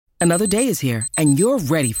Another day is here, and you're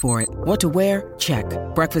ready for it. What to wear? Check.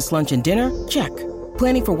 Breakfast, lunch, and dinner? Check.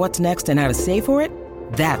 Planning for what's next and how to save for it?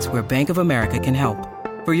 That's where Bank of America can help.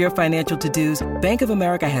 For your financial to-dos, Bank of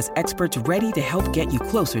America has experts ready to help get you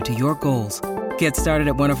closer to your goals. Get started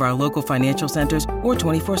at one of our local financial centers or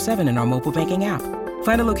 24/7 in our mobile banking app.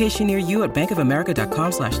 Find a location near you at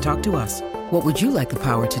bankofamerica.com/talktous. What would you like the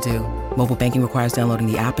power to do? Mobile banking requires downloading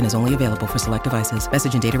the app and is only available for select devices.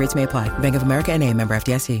 Message and data rates may apply. Bank of America N.A., member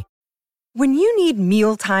FDIC. When you need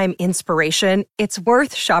mealtime inspiration, it's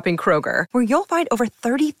worth shopping Kroger, where you'll find over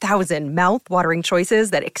 30,000 mouth-watering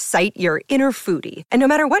choices that excite your inner foodie. And no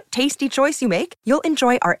matter what tasty choice you make, you'll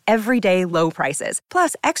enjoy our everyday low prices,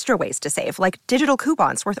 plus extra ways to save, like digital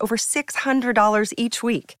coupons worth over $600 each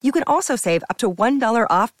week. You can also save up to $1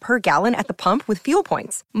 off per gallon at the pump with fuel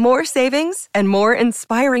points. More savings and more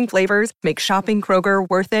inspiring flavors make shopping Kroger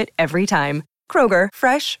worth it every time. Kroger,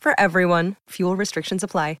 fresh for everyone. Fuel restrictions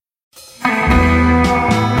apply.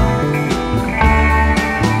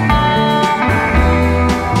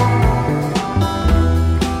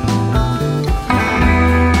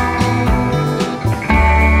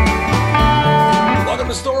 Welcome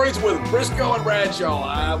to Stories with Briscoe and Bradshaw.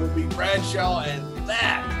 I would be Bradshaw, and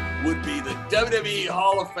that would be the WWE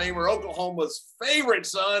Hall of Famer, Oklahoma's favorite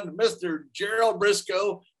son, Mr. Gerald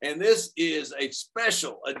Briscoe. And this is a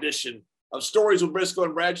special edition of Stories with Briscoe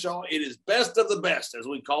and Bradshaw. It is best of the best, as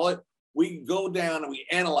we call it. We go down and we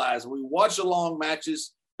analyze, we watch along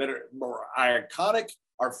matches that are more iconic,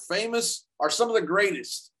 are famous, are some of the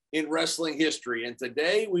greatest in wrestling history. And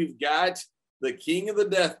today we've got the King of the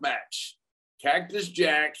Death Match, Cactus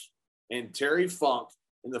Jack and Terry Funk,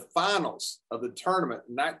 in the finals of the tournament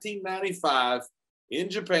in 1995 in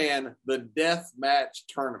Japan, the Death Match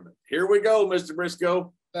Tournament. Here we go, Mr.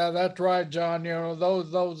 Briscoe. That's right, John. You know,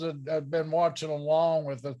 those that have been watching along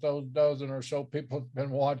with us, those dozen or so people have been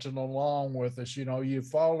watching along with us. You know, you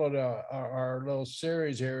followed our little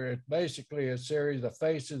series here. It's basically a series of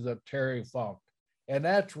Faces of Terry Funk. And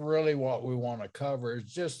that's really what we want to cover, is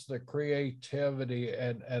just the creativity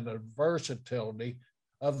and the versatility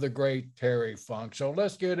of the great Terry Funk. So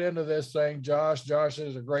let's get into this thing, Josh. Josh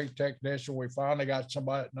is a great technician. We finally got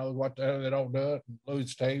somebody that knows what the hell they don't do it and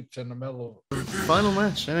lose tapes in the middle of final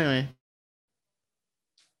match, anyway.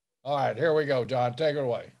 All right, here we go, John. Take it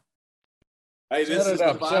away. Hey, this is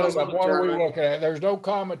the finals of the What are we tournament. looking at? There's no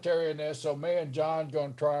commentary in this, so me and John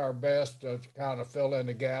going to try our best to kind of fill in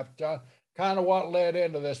the gap. John, kind of what led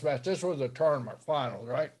into this match. This was a tournament final,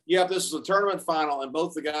 right? Yeah, this is a tournament final, and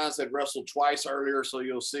both the guys had wrestled twice earlier, so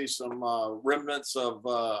you'll see some remnants of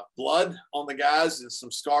blood on the guys and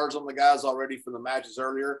some scars on the guys already from the matches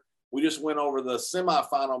earlier. We just went over the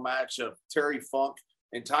semifinal match of Terry Funk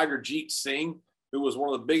and Tiger Jeet Singh, who was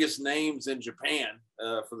one of the biggest names in Japan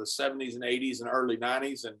for the 70s and 80s and early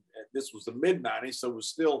 90s, and this was the mid-90s, so it was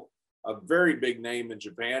still a very big name in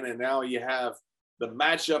Japan. And now you have the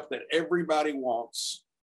matchup that everybody wants,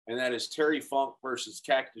 and that is Terry Funk versus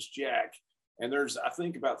Cactus Jack. And there's, I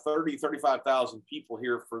think, about 35,000 people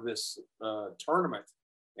here for this tournament,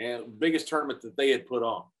 and biggest tournament that they had put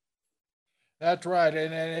on. That's right.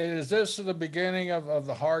 And is this the beginning of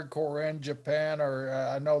the hardcore in Japan? Or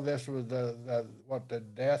I know this was the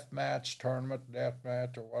death match tournament, death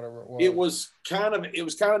match or whatever it was. It was kind of in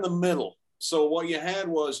the middle. So what you had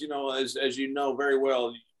was, you know, as you know very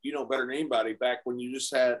well, you know better than anybody, back when you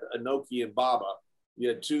just had Inoki and Baba, you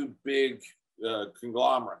had two big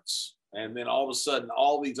conglomerates. And then all of a sudden,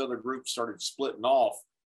 all these other groups started splitting off.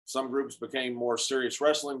 Some groups became more serious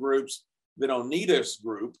wrestling groups. Then Onita's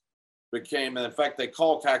group became, and in fact, they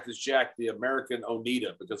call Cactus Jack the American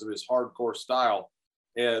Onita because of his hardcore style,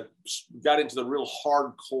 and got into the real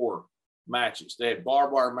hardcore matches. They had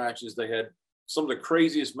barbed wire matches. They had some of the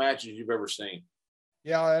craziest matches you've ever seen.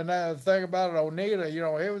 Yeah, and the thing about it, Onita, you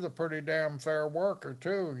know, he was a pretty damn fair worker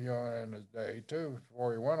too, you know, in his day too,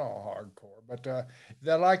 before he went all hardcore.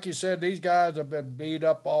 But like you said, these guys have been beat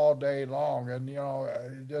up all day long, and you know,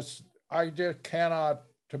 I just cannot,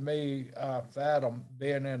 to me, fathom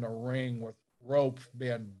being in a ring with ropes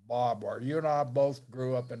being barbed wire. You and I both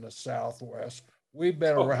grew up in the Southwest. We've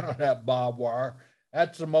been around that barbed wire.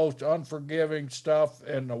 That's the most unforgiving stuff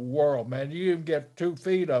in the world, man. You can get 2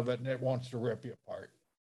 feet of it and it wants to rip you apart.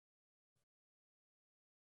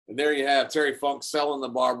 And there you have Terry Funk selling the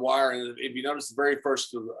barbed wire. And if you notice the very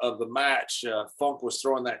first of the match, Funk was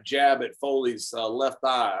throwing that jab at Foley's left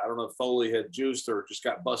eye. I don't know if Foley had juiced or just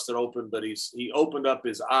got busted open, but he opened up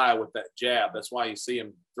his eye with that jab. That's why you see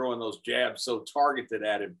him throwing those jabs so targeted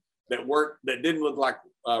at him. that didn't look like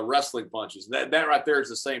wrestling punches. That right there is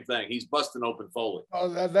the same thing. He's busting open Foley. Oh,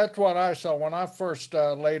 that's what I saw when I first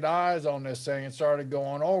laid eyes on this thing and started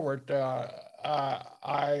going over it.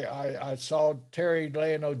 I saw Terry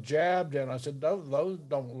laying those jabs, and I said, those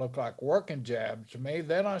don't look like working jabs to me.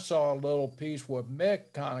 Then I saw a little piece with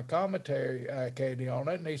Mick kind of commentary, Katie, on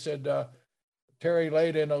it, and he said Terry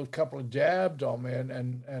laid in those couple of jabs on me,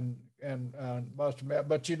 and must admit,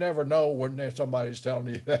 but you never know when somebody's telling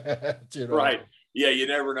you that, you know. Right. Yeah, you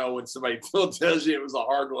never know when somebody tells you it was a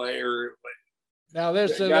hard way or. Now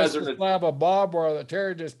this slab of barbed wire that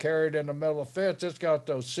Terry just carried in the middle of the fence, it's got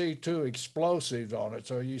those C2 explosives on it.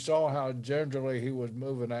 So you saw how gingerly he was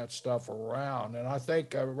moving that stuff around. And I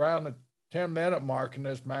think around the 10-minute mark in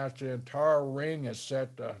this match, the entire ring is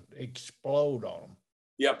set to explode on them.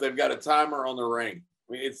 Yep, they've got a timer on the ring.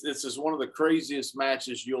 I mean, this is one of the craziest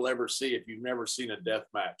matches you'll ever see if you've never seen a death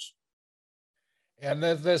match. And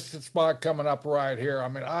this spot coming up right here, I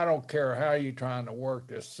mean, I don't care how you're trying to work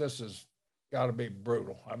this. This has got to be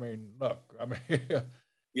brutal. I mean, look, I mean,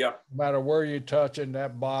 yeah. No matter where you're touching,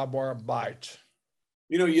 that barbed wire bites.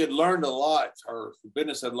 You know, you had learned a lot, or the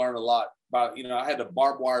business had learned a lot about, you know, I had a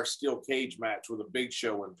barbed wire steel cage match with a Big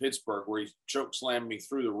Show in Pittsburgh where he choke slammed me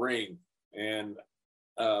through the ring. And,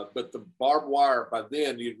 but the barbed wire, by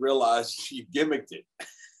then you'd realize you gimmicked it,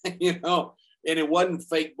 you know, and it wasn't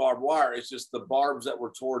fake barbed wire. It's just the barbs that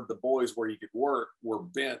were toward the boys where you could work were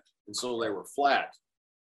bent. And so they were flat.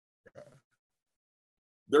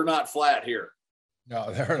 They're not flat here. No,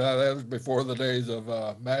 they're not. That was before the days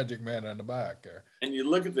of Magic Man in the back there. And you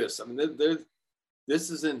look at this. I mean,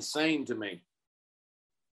 this is insane to me.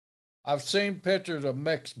 I've seen pictures of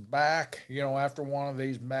Mick's back, you know, after one of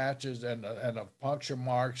these matches and the puncture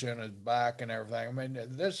marks in his back and everything. I mean,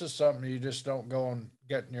 this is something you just don't go and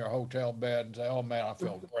get in your hotel bed and say, oh, man, I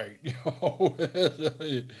feel great. You know,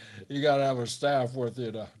 you got to have a staff with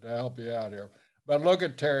you to help you out here. But look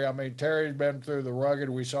at Terry. I mean, Terry's been through the rugged.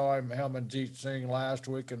 We saw him and Jeet Singh last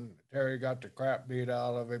week, and Terry got the crap beat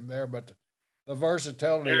out of him there. But the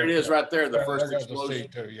versatility. There it is right there, the first explosion.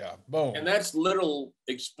 Yeah, boom. And that's literal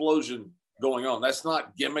explosion going on. That's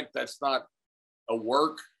not gimmick. That's not a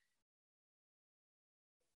work.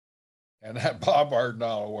 And that Bob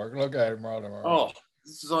Ardenal work. Look at him running around. Oh,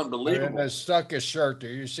 this is unbelievable. And they stuck his shirt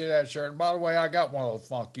there. You see that shirt? And by the way, I got one of those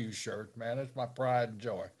Funk You shirts, man. It's my pride and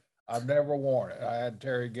joy. I've never worn it. I had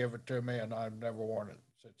Terry give it to me, and I've never worn it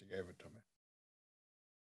since he gave it to me.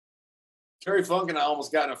 Terry Funk and I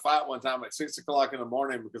almost got in a fight one time at 6 o'clock in the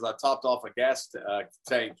morning because I topped off a gas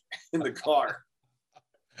tank in the car.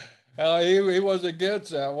 He was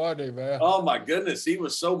against that, wasn't he, man? Oh, my goodness. He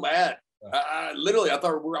was so mad. I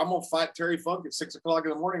thought I'm going to fight Terry Funk at 6 o'clock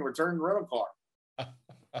in the morning, return the rental car.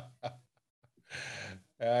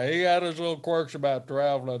 He had his little quirks about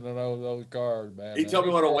traveling in those cars, man. He told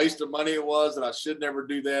me what a waste of money it was, and I should never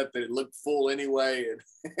do that it looked full anyway.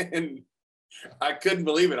 And I couldn't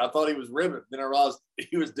believe it. I thought he was ribbing. Then I realized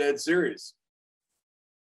he was dead serious.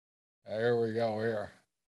 Here we go here.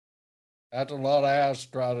 That's a lot of ass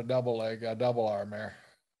to try to double arm there.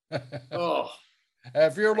 Oh.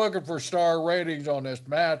 If you're looking for star ratings on this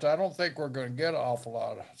match, I don't think we're going to get an awful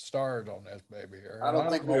lot of stars on this baby here. I don't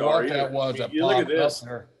think we know are what that was. I mean, you look at this.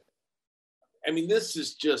 I mean, this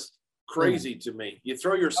is just crazy to me. You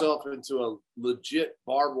throw yourself into a legit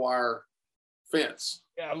barbed wire fence.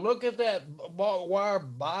 Yeah, look at that barbed wire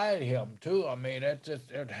by him too. I mean,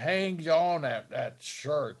 it hangs on that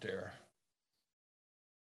shirt there.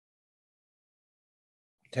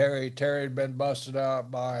 Terry had been busted out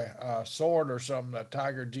by a sword or something that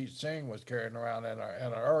Tiger Jeet Singh was carrying around in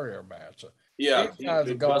an earlier match. So yeah, these guys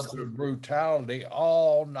have gone through brutality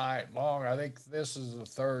all night long. I think this is the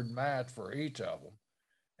third match for each of them.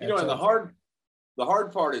 And the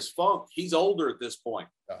hard part is Funk. He's older at this point.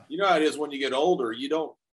 Yeah. You know how it is when you get older.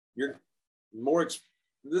 You're more.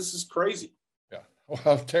 This is crazy.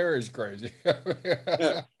 Well, Terry's crazy.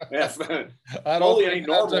 Yeah, I don't think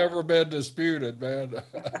that's ever been disputed, man.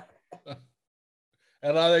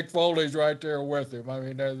 And I think Foley's right there with him. I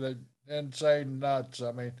mean, they're insane nuts.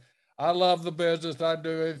 I mean, I love the business. I'd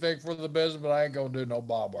do anything for the business, but I ain't going to do no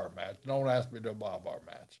barbed wire match. Don't ask me to do a barbed wire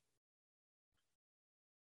match.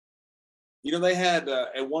 You know, they had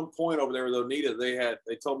at one point over there with Onita,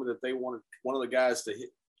 they told me that they wanted one of the guys to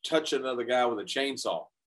touch another guy with a chainsaw.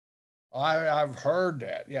 I've heard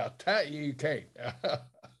that. Yeah, you can't.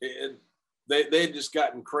 They had just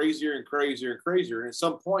gotten crazier and crazier and crazier. And at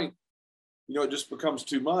some point, you know, it just becomes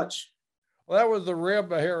too much. Well, that was the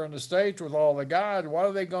rib here in the States with all the guys. What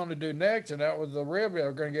are they going to do next? And that was the rib. They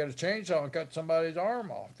were going to get a chainsaw and cut somebody's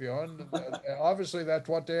arm off. You know, and obviously that's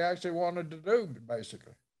what they actually wanted to do,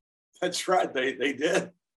 basically. That's right. They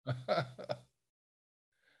did.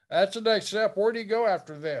 That's the next step. Where do you go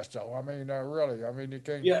after this, though? I mean, really, I mean, you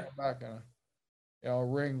can't Yeah. go back in a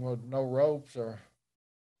ring with no ropes or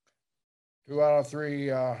 2 out of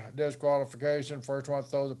 3 disqualification. First one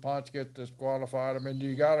throws a punch, gets disqualified. I mean,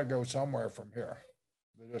 you got to go somewhere from here.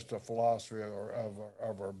 Just the philosophy of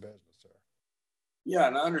our business there. Yeah,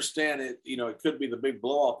 and I understand it. You know, it could be the big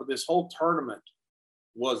blow off, but this whole tournament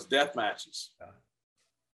was death matches. Yeah.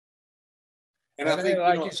 And I think,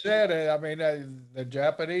 like you said, I mean, the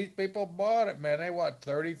Japanese people bought it, man. They want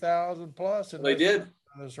 30,000 plus. They did.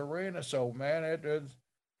 This arena. So, man, it is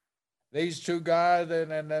these 2 guys and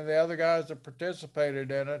then the other guys that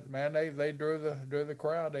participated in it, man, they drew the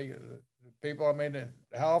crowd. People, I mean,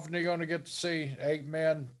 how often are you going to get to see 8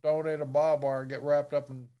 men thrown in a barbed wire and get wrapped up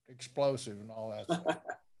in explosive and all that stuff?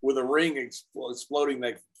 With a ring exploding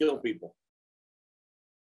that could kill people.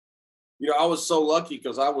 You know, I was so lucky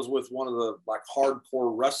because I was with one of the like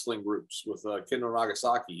hardcore wrestling groups with Kendo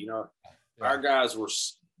Nagasaki. You know, yeah. Our guys were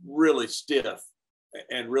really stiff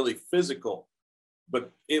and really physical,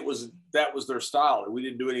 but that was their style. We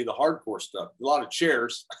didn't do any of the hardcore stuff. A lot of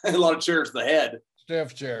chairs, a lot of chairs to the head.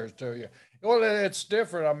 Stiff chairs too, yeah. Well, it's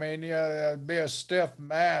different. I mean, yeah, it'd be a stiff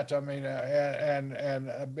match. I mean, and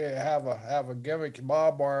have a gimmick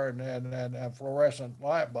barbed wire and a fluorescent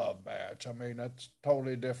light bulb match. I mean, that's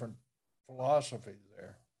totally different philosophy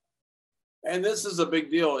there. And this is a big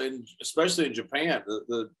deal, especially in Japan.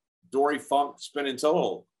 The Dory Funk spinning toe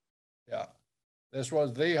hold. Yeah, this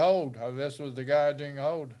was the hold. This was the guy doing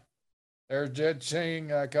hold. There's Jit Singh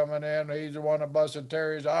coming in. He's the one that busted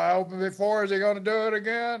Terry's eye open before. Is he going to do it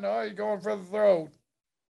again? Oh, he's going for the throat.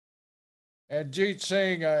 And Jit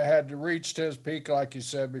Singh had reached his peak, like you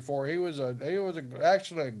said before. He was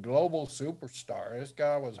actually a global superstar. This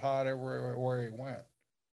guy was hot everywhere where he went.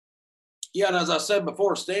 Yeah, and as I said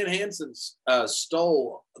before, Stan Hansen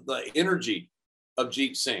stole the energy of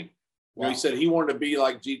Jit Singh. Wow. He said he wanted to be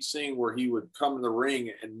like Jit Singh, where he would come in the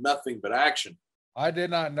ring and nothing but action. I did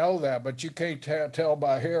not know that, but you can't tell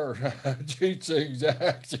by here Jit Singh's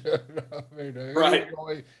action. I mean, right.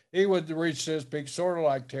 He would reach his peak, sort of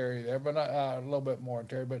like Terry there, but not, a little bit more than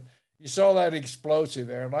Terry. But you saw that explosive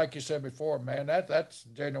there, and like you said before, man, that's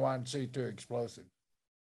genuine C2 explosive.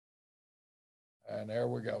 And there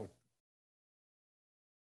we go.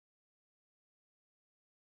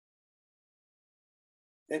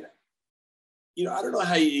 And you know, I don't know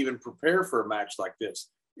how you even prepare for a match like this.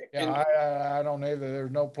 Yeah, and I don't either. There's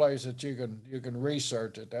no place that you can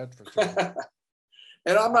research it. That's for sure.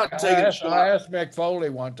 And I'm not taking a shot. I asked Mick Foley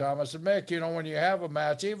one time. I said, Mick, you know, when you have a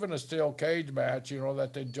match, even a steel cage match, you know,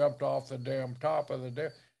 that they jumped off the damn top of the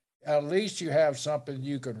damn, at least you have something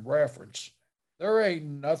you can reference. There ain't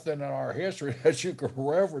nothing in our history that you can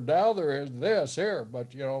reference. Now there is this here,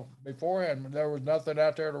 but you know, beforehand there was nothing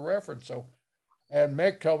out there to reference. So. And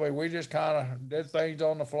Mick told me we just kind of did things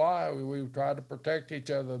on the fly. We tried to protect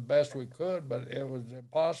each other the best we could, but it was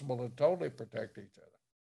impossible to totally protect each other.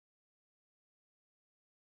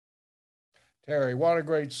 Terry, what a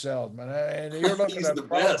great salesman. And you're looking He's at the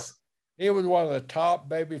best. He was one of the top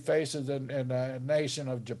baby faces in the nation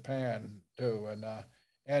of Japan, too.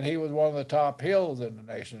 And he was one of the top heels in the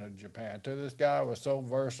nation of Japan, too. This guy was so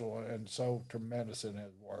versatile and so tremendous in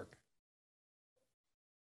his work.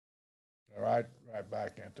 All right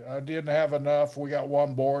back into it. I didn't have enough. We got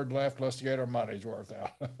one board left. Let's get our money's worth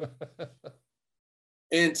out.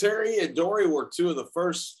 And Terry and Dory were 2 of the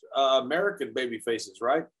first American baby faces,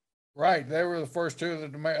 right? Right. They were the first 2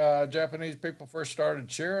 that the Japanese people first started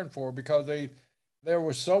cheering for because there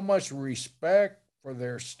was so much respect for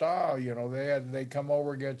their style. You know, they come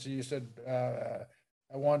over against, you said,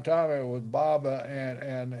 at one time it was Baba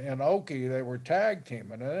and Oki. They were tag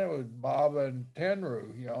teaming, and then it was Baba and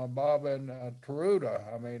Tenryu, you know, Baba and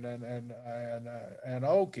Teruta. I mean, and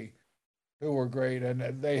Oki, who were great,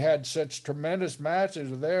 and they had such tremendous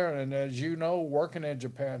matches there. And as you know, working in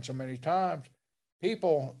Japan so many times,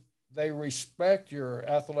 people, they respect your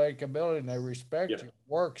athletic ability and they respect your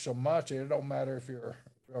work so much. It don't matter if you're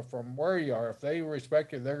from where you are. If they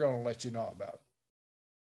respect you, they're going to let you know about it.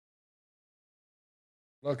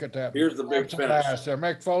 Look at that. Here's the big finish. Mask. There,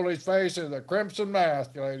 Mick Foley's face is a crimson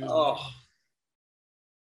mask, ladies. Oh.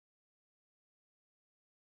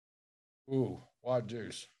 Ooh, what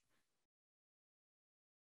juice.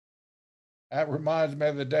 That reminds me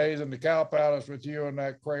of the days in the Cow Palace with you and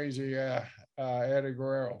that crazy Eddie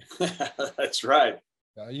Guerrero. That's right.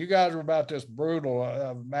 You guys were about this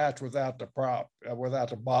brutal match without the prop, without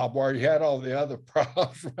the barbed wire. You had all the other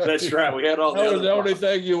props. Right? That's right. We had all the other props. That was the only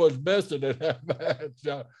thing you was missing in that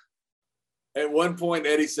match. At one point,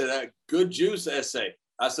 Eddie said, good juice essay.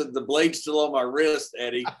 I said, the blade's still on my wrist,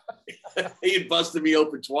 Eddie. He had busted me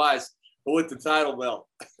open twice with the title belt.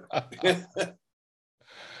 He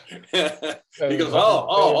goes,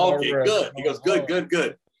 okay, good. He goes,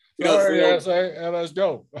 good. He goes, let's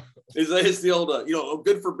go. It's the old,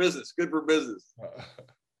 good for business.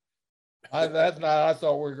 I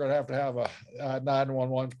thought we were going to have a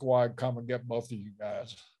 911 squad come and get both of you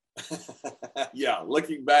guys. Yeah,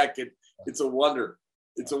 looking back, it's a wonder.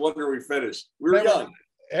 It's a wonder we finished. We were young.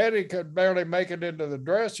 Eddie could barely make it into the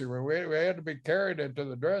dressing room. We had to be carried into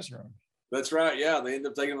the dressing room. That's right. Yeah, they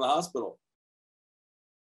ended up taking him to the hospital.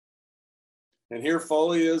 And here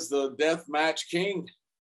Foley is the death match king.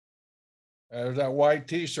 There's that white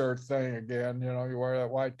T-shirt thing again. You know, you wear that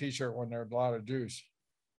white T-shirt when there's a lot of juice.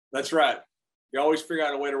 That's right. You always figure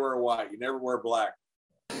out a way to wear white. You never wear black.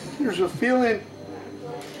 There's a feeling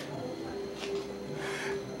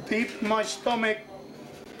deep in my stomach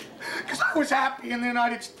because I was happy in the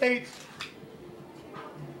United States.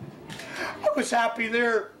 I was happy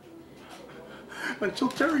there until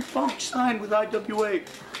Terry Funk signed with IWA.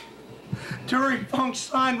 Terry Funk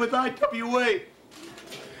signed with IWA.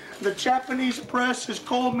 The Japanese press has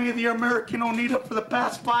called me the American Onita for the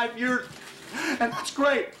past 5 years, and that's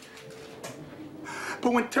great.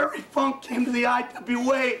 But when Terry Funk came to the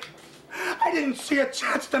IWA, I didn't see a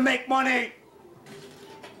chance to make money.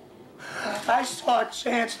 I saw a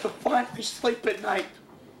chance to finally sleep at night.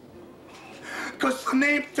 Because the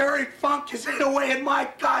name Terry Funk has ate away in my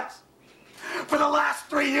guts for the last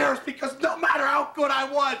 3 years, because no matter how good I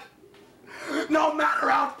was, no matter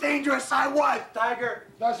how dangerous I was, Tiger.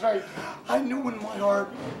 That's right. I knew in my heart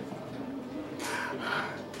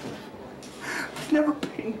I've never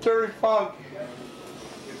beaten Terry Funk.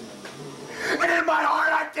 And in my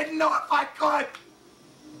heart, I didn't know if I could.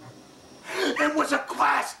 It was a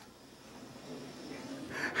quest.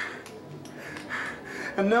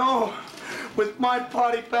 And now, with my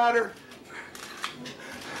body battered,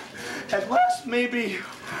 at last maybe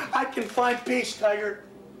I can find peace, Tiger.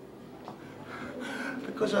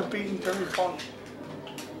 Because I've beaten Terry Funk.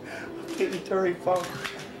 I've beaten Terry Funk.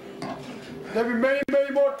 There'll be many,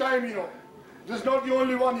 many more times, you know. This is not the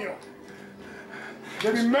only one, you know.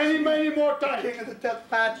 There'll be many, many more times. King of the death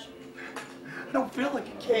match. I don't feel like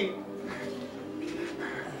a king.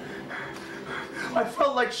 I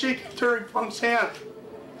felt like shaking Terry Funk's hand.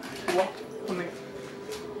 He walked away from me.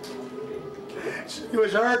 He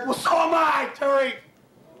was hurt. Well, so am I, Terry.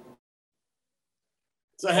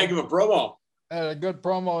 It's a heck of a promo. A good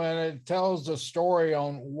promo, and it tells the story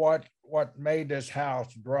on what made this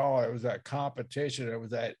house draw. It was that competition. It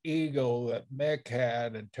was that ego that Mick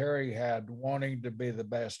had and Terry had, wanting to be the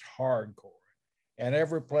best hardcore. And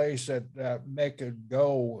every place that Mick could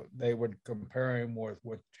go, they would compare him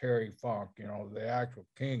with Terry Funk, you know, the actual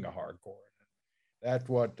king of hardcore. That's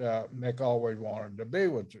what Mick always wanted to be,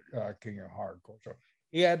 was king of hardcore. So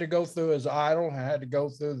he had to go through his idol, had to go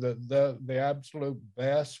through the absolute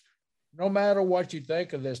best. No matter what you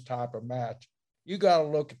think of this type of match, you got to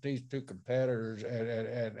look at these two competitors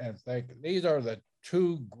and think these are the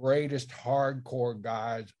two greatest hardcore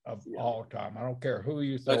guys of all time. I don't care who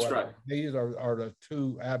you throw That's at. right. These are the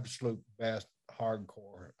two absolute best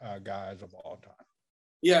hardcore guys of all time.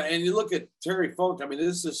 Yeah, and you look at Terry Funk, I mean,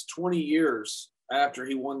 this is 20 years after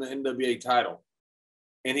he won the NWA title.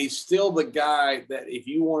 And he's still the guy that if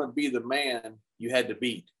you want to be the man, you had to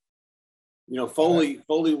beat. You know, Foley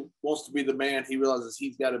wants to be the man. He realizes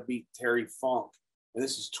he's got to beat Terry Funk. And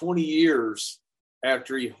this is 20 years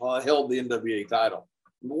after he held the NWA title.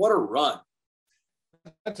 What a run.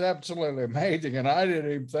 That's absolutely amazing. And I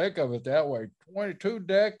didn't even think of it that way. 22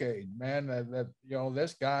 decades, man, that you know,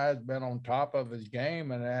 this guy has been on top of his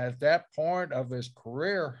game. And at that point of his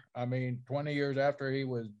career, I mean, 20 years after he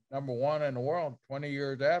was number one in the world, 20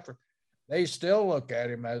 years after, they still look at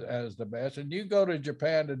him as the best. And you go to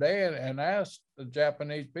Japan today and ask the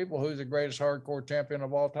Japanese people who's the greatest hardcore champion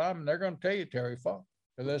of all time, and they're going to tell you Terry Funk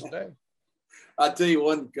to this day. I'll tell you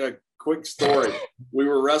one quick story. We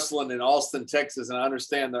were wrestling in Austin, Texas, and I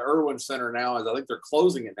understand the Irwin Center now I think they're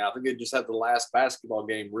closing it now. I think they just had the last basketball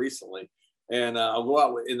game recently. And I'll go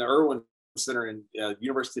out in the Irwin Center in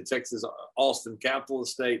University of Texas, Austin, capital of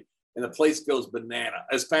the state, and the place goes banana.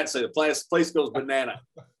 As Pat said, the place goes banana.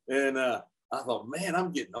 And I thought, man,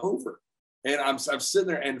 I'm getting over. And I'm sitting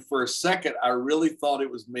there, and for a second, I really thought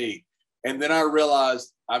it was me. And then I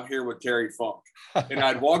realized I'm here with Terry Funk. And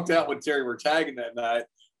I'd walked out with Terry. We're tagging that night,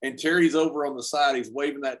 and Terry's over on the side. He's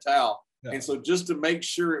waving that towel. Yeah. And so just to make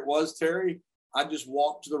sure it was Terry, I just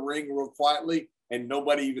walked to the ring real quietly, and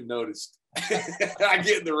nobody even noticed. I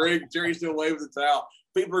get in the ring. Terry's still waving the towel.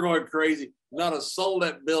 People are going crazy. Not a soul in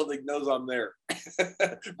that building knows I'm there.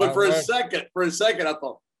 But for a second, I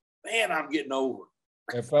thought, man, I'm getting over.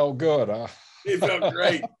 It felt good, huh? It felt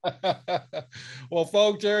great. Well,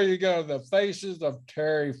 folks, there you go. The Faces of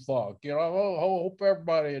Terry Funk. You know, I hope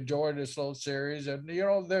everybody enjoyed this little series. And, you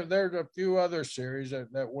know, there's a few other series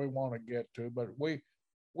that we want to get to, but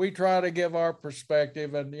we try to give our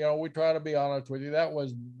perspective, and, you know, we try to be honest with you. That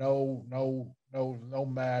was no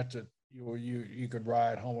match that you could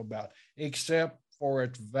write home about, except for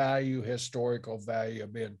its historical value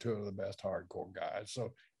of being two of the best hardcore guys.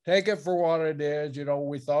 So take it for what it is. You know,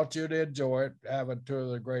 we thought you'd enjoy it, having two of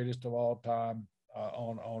the greatest of all time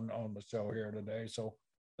on the show here today. So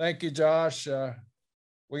thank you, Josh.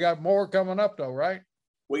 We got more coming up, though, right?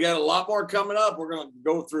 We got a lot more coming up. We're going to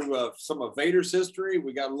go through some of Vader's history.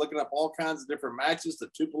 We got looking up all kinds of different matches. The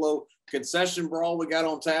Tupelo concession brawl we got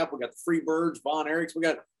on tap. We got the Freebirds, Von Erichs. We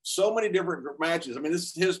got so many different matches. I mean,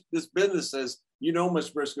 this business, as you know,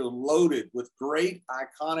 Mr. Briscoe, loaded with great,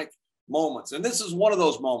 iconic moments. And this is one of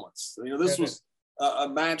those moments. You know, this was a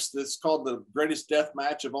match that's called the greatest death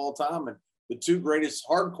match of all time, and the two greatest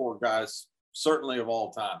hardcore guys certainly of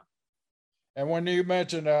all time. And when you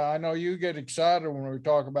mentioned, I know you get excited when we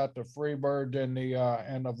talk about the Freebird and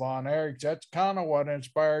the Von Erichs. That's kind of what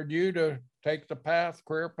inspired you to take the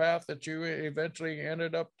career path that you eventually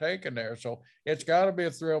ended up taking there. So it's got to be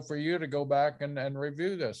a thrill for you to go back and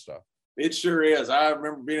review this stuff. It sure is. I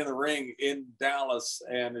remember being in the ring in Dallas,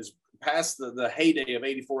 and it's past the heyday of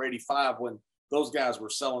 84, 85, when those guys were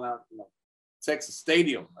selling out, you know, Texas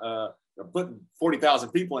Stadium, putting 40,000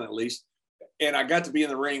 people in at least. And I got to be in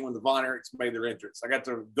the ring when the Von Erichs made their entrance. I got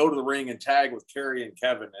to go to the ring and tag with Kerry and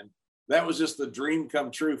Kevin. And that was just the dream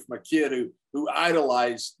come true from a kid who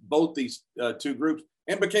idolized both these two groups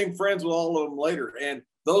and became friends with all of them later. And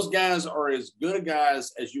those guys are as good a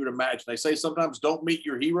guys as you would imagine. They say sometimes don't meet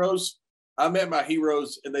your heroes. I met my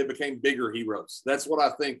heroes and they became bigger heroes. That's what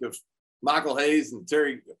I think of Michael Hayes and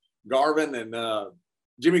Terry Garvin and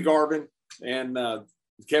Jimmy Garvin and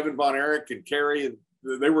Kevin Von Erich and Kerry.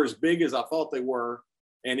 They were as big as I thought they were,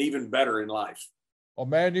 and even better in life. Oh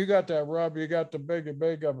man, you got that rub. You got the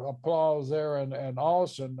big applause there in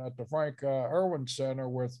Austin at the Frank Irwin Center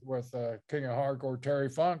with King of Hardcore Terry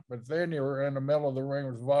Funk. But then you were in the middle of the ring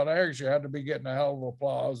with Von Erichs. You had to be getting a hell of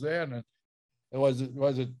applause then. And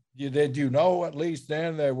did you know at least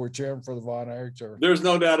then they were cheering for the Von Erichs? Or? There's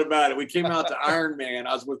no doubt about it. We came out to Iron Man.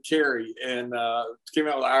 I was with Kerry and came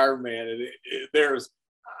out with Iron Man, and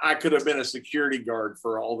I could have been a security guard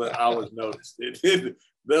for all that I was noticed.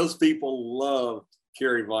 Those people loved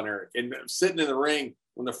Kerry Von Erich. And sitting in the ring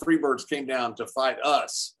when the Freebirds came down to fight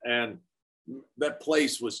us, and that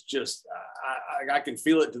place was just, I can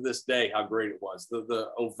feel it to this day how great it was. The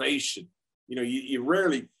ovation. You know, you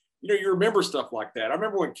rarely, you remember stuff like that. I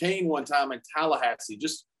remember when Kane one time in Tallahassee,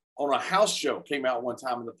 just on a house show, came out one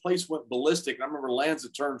time, and the place went ballistic. And I remember Lanza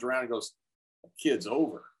turns around and goes, "Kid's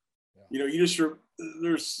over." Yeah. You know,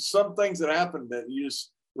 there's some things that happen that you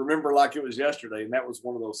just remember like it was yesterday, and that was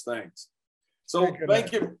one of those things. So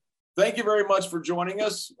thank you very much for joining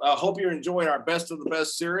us. I hope you're enjoying our Best of the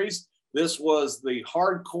Best series. This was the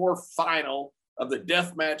hardcore final of the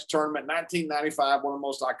Deathmatch Tournament 1995, one of the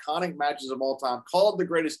most iconic matches of all time, called the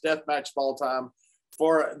greatest death match of all time,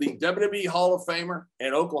 for the WWE Hall of Famer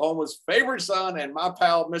and Oklahoma's favorite son and my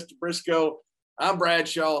pal, Mr. Briscoe. I'm Brad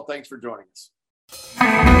Shaw. Thanks for joining us.